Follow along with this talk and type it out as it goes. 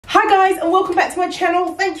guys, and welcome back to my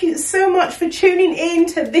channel. Thank you so much for tuning in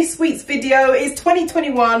to this week's video. It's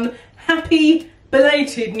 2021. Happy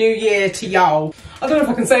belated New Year to y'all. I don't know if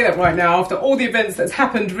I can say that right now after all the events that's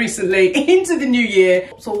happened recently into the new year.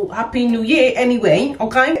 So happy New Year anyway,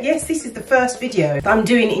 okay? Yes, this is the first video that I'm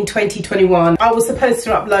doing in 2021. I was supposed to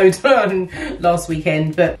upload last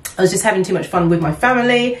weekend, but I was just having too much fun with my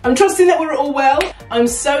family. I'm trusting that we're all well. I'm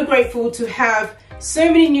so grateful to have so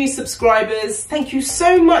many new subscribers. Thank you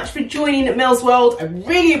so much for joining Mel's World. I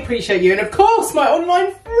really appreciate you. And of course, my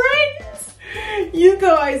online friends. You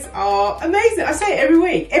guys are amazing. I say it every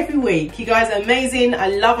week. You guys are amazing. I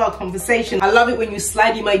love our conversation. I love it when you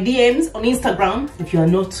slide in my DMs on Instagram. If you are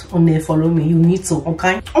not on there, follow me. You need to,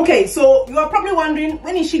 okay? Okay, so you are probably wondering,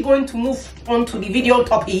 when is she going to move on to the video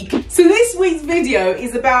topic? So this week's video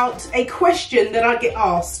is about a question that I get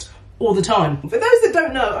asked all the time. For those that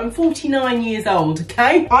don't know, I'm 49 years old,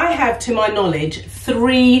 okay? I have, to my knowledge,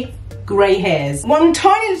 3 grey hairs. One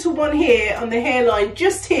tiny little one here on the hairline,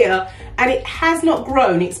 just here, and it has not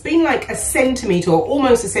grown. It's been like a centimetre or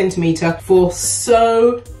almost a centimetre for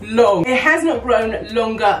so long. It has not grown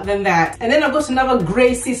longer than that. And then I've got another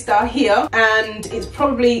grey sister here, and it's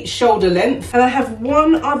probably shoulder length. And I have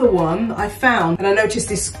one other one I found, and I noticed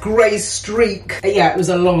this grey streak. Yeah, it was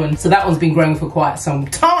a long one. So that one's been growing for quite some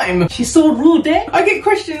time. She's so rude there. I get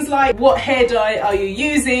questions like, what hair dye are you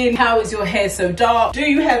using? How is your hair so dark? Do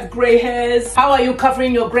you have grey hairs? How are you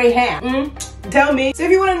covering your grey hair? Tell me. So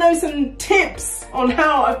if you want to know some tips on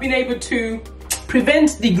how I've been able to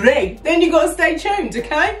prevent the grey, then you gotta stay tuned,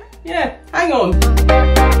 okay? Yeah, hang on.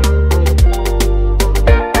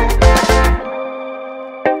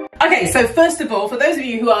 Okay, so first of all, for those of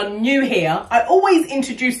you who are new here, I always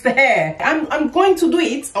introduce the hair. I'm going to do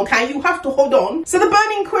it, okay? You have to hold on. So the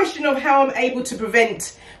burning question of how I'm able to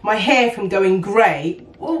prevent my hair from going grey,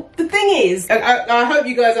 well, the thing is, I hope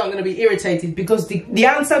you guys aren't going to be irritated, because the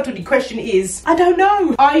answer to the question is, I don't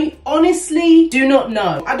know. I honestly do not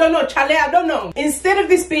know. I don't know, Charlie, I don't know. Instead of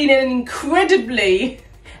this being an incredibly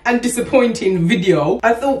and disappointing video,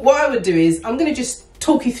 I thought what I would do is, I'm going to just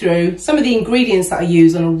talk you through some of the ingredients that I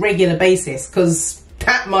use on a regular basis, because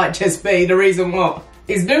that might just be the reason what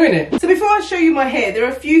is doing it. So before I show you my hair, there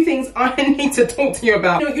are a few things I need to talk to you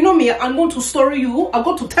about. You know me, I'm going to story you. I've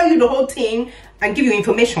got to tell you the whole thing and give you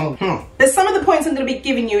information. But some of the points I'm going to be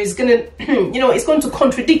giving you is going to, you know, it's going to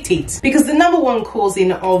contradict it, because the #1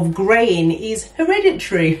 causing of greying is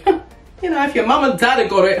hereditary. You know, if your mum and dad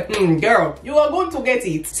got it, girl, you are going to get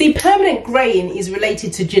it. See, permanent greying is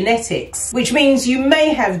related to genetics, which means you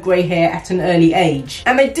may have grey hair at an early age.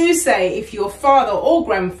 And they do say if your father or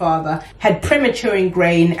grandfather had premature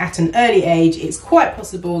greying at an early age, it's quite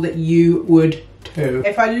possible that you would too.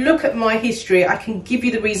 If I look at my history, I can give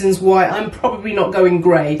you the reasons why I'm probably not going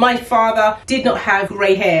grey. My father did not have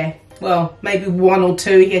grey hair. Well, maybe 1 or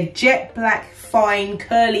 2. He had jet black, fine,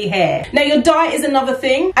 curly hair. Now, your diet is another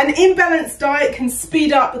thing. An imbalanced diet can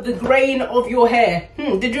speed up the graying of your hair.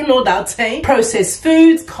 Did you know that, eh? Processed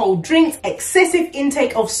foods, cold drinks, excessive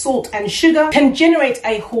intake of salt and sugar can generate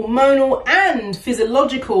a hormonal and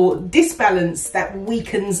physiological disbalance that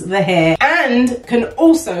weakens the hair and can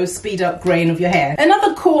also speed up graying of your hair.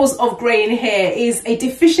 Another cause of graying hair is a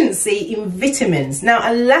deficiency in vitamins.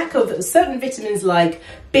 Now, a lack of certain vitamins like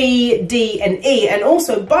B, D and E, and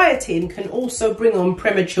also biotin, can also bring on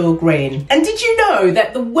premature graying. And did you know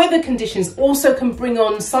that the weather conditions also can bring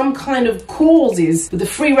on some kind of causes with the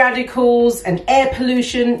free radicals and air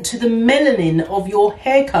pollution to the melanin of your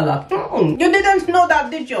hair colour? You didn't know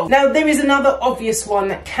that, did you? Now, there is another obvious one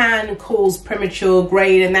that can cause premature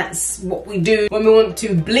graying, and that's what we do when we want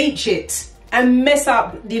to bleach it and mess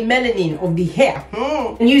up the melanin of the hair.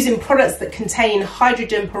 And using products that contain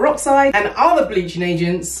hydrogen peroxide and other bleaching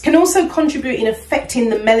agents can also contribute in affecting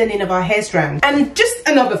the melanin of our hair strand. And just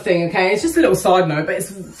another thing, okay, it's just a little side note, but it's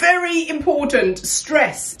very important: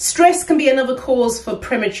 stress. Stress can be another cause for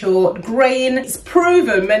premature graying. It's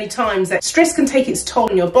proven many times that stress can take its toll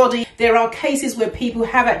on your body. There are cases where people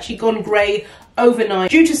have actually gone grey overnight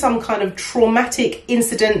due to some kind of traumatic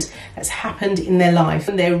incident that's happened in their life.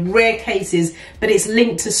 And they're rare cases, but it's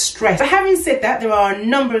linked to stress. But having said that, there are a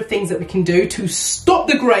number of things that we can do to stop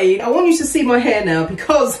the graying. I want you to see my hair now,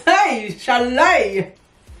 because hey, chalet.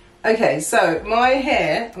 Okay, so my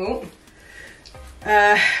hair, we're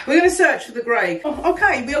going to search for the grey.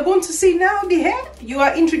 Okay, we are going to see now the hair. You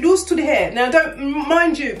are introduced to the hair. Now, don't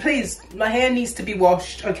mind you, please, my hair needs to be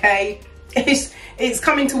washed, okay? It's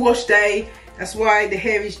coming to wash day. That's why the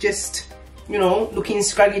hair is just, you know, looking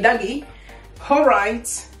scraggy daggy. All right.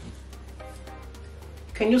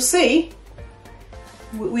 Can you see?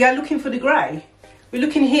 We are looking for the grey. We're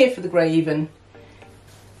looking here for the grey even.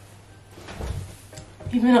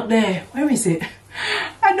 Even up there. Where is it?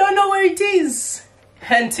 I don't know where it is.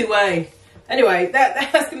 Anyway,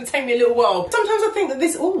 that's going to take me a little while. Sometimes I think that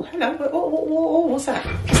this... Oh, hello. Oh, what's that?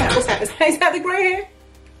 What's that? Is that the grey hair?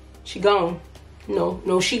 She gone.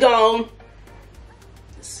 No, she gone.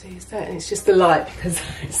 Let's see, is that? It's just the light because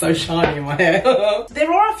it's so shiny in my hair.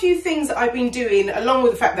 There are a few things that I've been doing along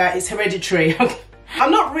with the fact that it's hereditary.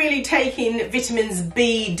 I'm not really taking vitamins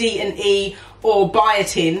B, D and E or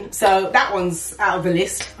biotin, so that one's out of the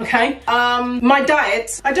list, okay? My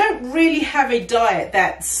diet, I don't really have a diet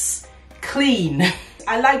that's clean.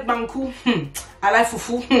 I like banku, I like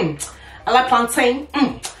fufu, I like plantain,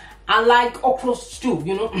 I like okra stew,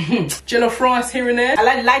 you know, jollof rice here and there. I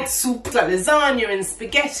like light soup, like lasagna and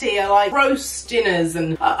spaghetti. I like roast dinners,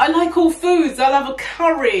 and I like all foods. I love a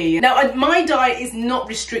curry. Now, my diet is not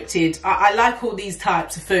restricted. I like all these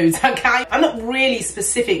types of foods, okay? I'm not really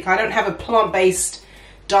specific. I don't have a plant-based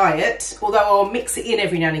diet, although I'll mix it in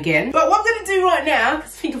every now and again. But what I'm going to do right now,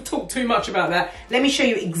 because I think I've talked too much about that, let me show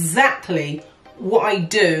you exactly what I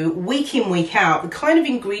do week in, week out, the kind of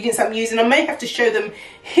ingredients I'm using. I may have to show them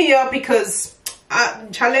here because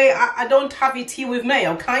I don't have it here with me,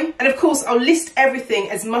 okay? And of course, I'll list everything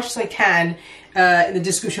as much as I can in the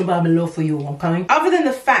description bar below for you, okay? Other than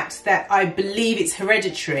the fact that I believe it's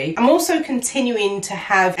hereditary, I'm also continuing to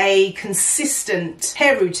have a consistent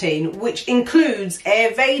hair routine, which includes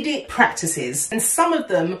Ayurvedic practices, and some of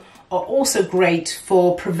them are also great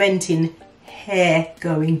for preventing hair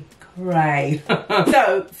going grey.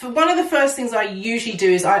 So, for one of the first things I usually do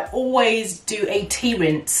is I always do a tea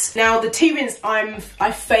rinse. Now, the tea rinse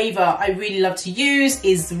I really love to use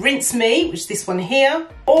is Rinse Me, which is this one here,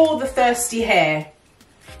 or the Thirsty Hair.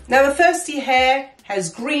 Now, the Thirsty Hair has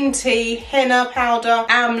green tea, henna powder,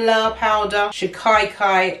 amla powder,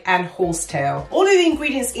 shikakai and horsetail. All of the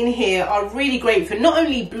ingredients in here are really great for not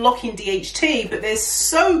only blocking DHT, but they're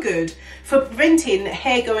so good for preventing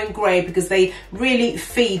hair going grey because they really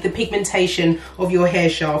feed the pigmentation of your hair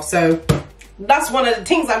shaft. So that's one of the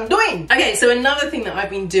things I'm doing. Okay, so another thing that I've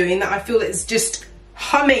been doing that I feel is just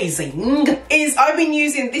amazing is I've been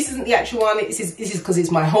using, this isn't the actual one, this is because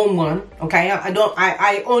it's my home one, okay?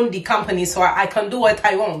 I own the company, so I can do what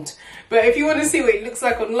I want. But if you want to see what it looks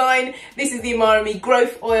like online, this is the Amaré-Me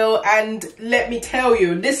Growth Oil, and let me tell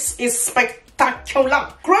you, this is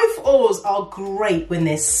spectacular. Growth oils are great when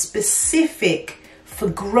they're specific for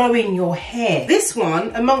growing your hair. This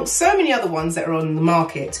one, amongst so many other ones that are on the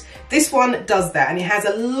market, this one does that, and it has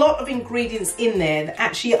a lot of ingredients in there that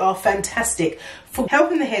actually are fantastic for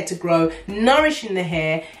helping the hair to grow, nourishing the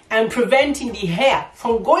hair, and preventing the hair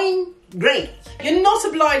from going grey. You're not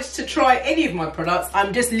obliged to try any of my products.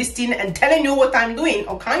 I'm just listing and telling you what I'm doing,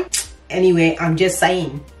 okay? Anyway, I'm just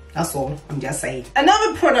saying. That's all, I'm just saying.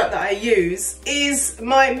 Another product that I use is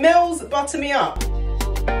my Mel's Butter Me Up.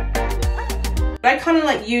 I kind of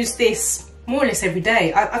like use this more or less every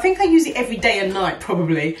day. I think I use it every day and night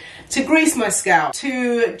probably to grease my scalp,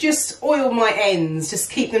 to just oil my ends, just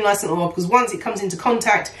keep them nice and oiled, because once it comes into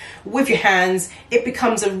contact with your hands, it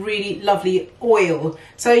becomes a really lovely oil.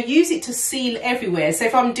 So I use it to seal everywhere. So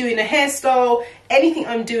if I'm doing a hairstyle, anything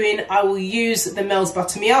I'm doing, I will use the Mel's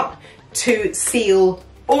Butter Me Up to seal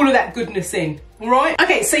all of that goodness in, right?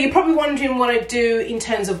 Okay, so you're probably wondering what I do in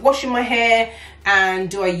terms of washing my hair, and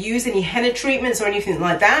do I use any henna treatments or anything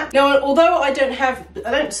like that? Now, although I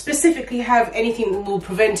don't specifically have anything that will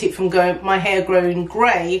prevent it from my hair growing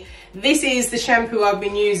grey, this is the shampoo I've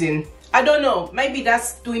been using. I don't know, maybe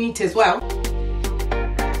that's doing it as well.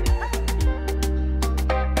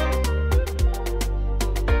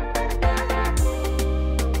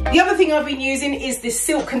 The other thing I've been using is this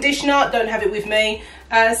silk conditioner. Don't have it with me.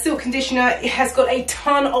 Silk conditioner, it has got a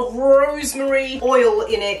ton of rosemary oil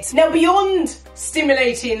in it. Now, beyond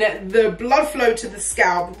stimulating the blood flow to the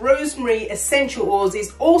scalp, rosemary essential oils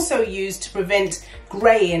is also used to prevent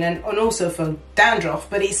greying and also for dandruff,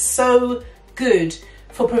 but it's so good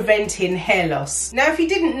for preventing hair loss. Now, if you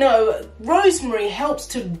didn't know, rosemary helps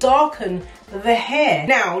to darken the hair.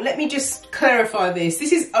 Now, let me just clarify this.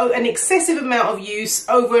 This is an excessive amount of use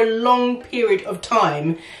over a long period of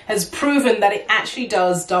time has proven that it actually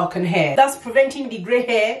does darken hair, thus preventing the grey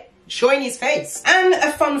hair showing his face. And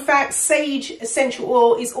a fun fact, sage essential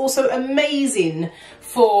oil is also amazing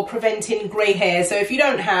for preventing grey hair. So if you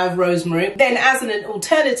don't have rosemary, then as an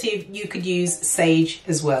alternative, you could use sage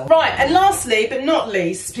as well. Right, and lastly, but not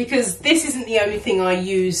least, because this isn't the only thing I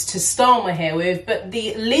use to style my hair with, but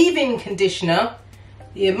the leave-in conditioner,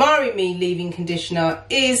 the Amaré-Me leave-in conditioner,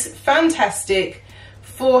 is fantastic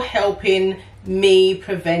for helping me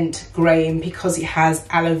prevent graying because it has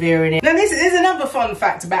aloe vera in it. Now this is another fun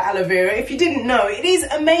fact about aloe vera. If you didn't know, it is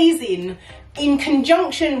amazing. In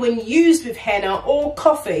conjunction when used with henna or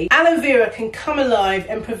coffee, aloe vera can come alive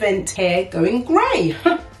and prevent hair going grey.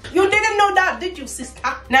 You didn't know that, did you, sister?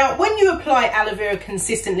 Now, when you apply aloe vera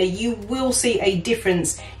consistently, you will see a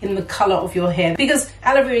difference in the colour of your hair, because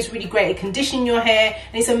aloe vera is really great at conditioning your hair,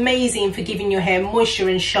 and it's amazing for giving your hair moisture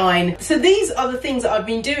and shine. So these are the things that I've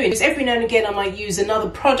been doing. Because every now and again, I might use another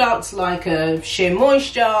product like a Shea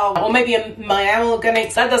Moisture or maybe a My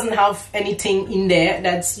Organics. That doesn't have anything in there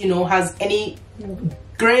that's, you know, has any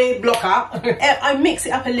grey blocker. I mix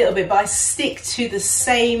it up a little bit, but I stick to the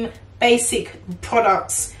same basic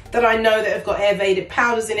products that I know that have got Ayurvedic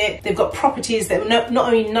powders in it. They've got properties that not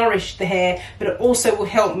only nourish the hair, but it also will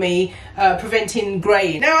help me preventing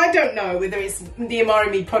greying. Now, I don't know whether it's the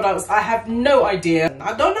Amaré-Me products. I have no idea.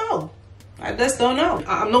 I don't know. I just don't know.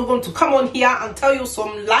 I'm not going to come on here and tell you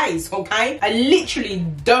some lies, okay? I literally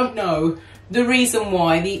don't know the reason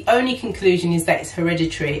why. The only conclusion is that it's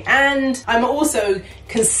hereditary, and I'm also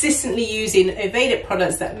consistently using Ayurvedic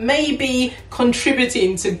products that may be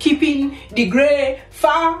contributing to keeping the grey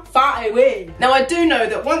far away. Now, I do know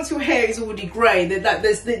that once your hair is already grey, that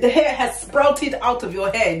the hair has sprouted out of your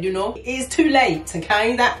head, you know, it is too late,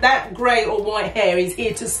 okay? That grey or white hair is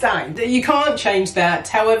here to stay. You can't change that.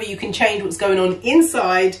 However, you can change what's going on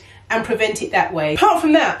inside and prevent it that way. Apart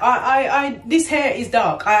from that, this hair is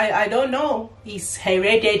dark. I don't know. It's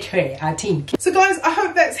hereditary, I think. So guys, I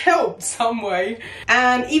hope that's helped some way.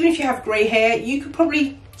 And even if you have grey hair, you could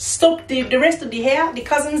probably stop the rest of the hair, the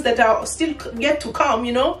cousins that are still yet to come,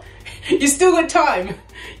 you know. You've still got time.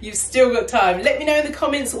 You've still got time. Let me know in the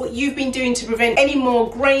comments what you've been doing to prevent any more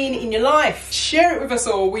graying in your life. Share it with us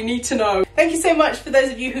all. We need to know. Thank you so much for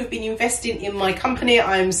those of you who've been investing in my company.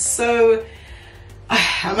 I'm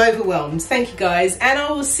overwhelmed. Thank you guys, and I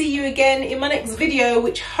will see you again in my next video,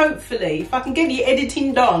 which hopefully, if I can get the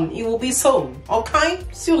editing done, it will be soon. Okay,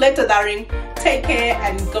 see you later, darling. Take care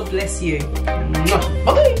and God bless you.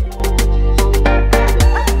 Bye.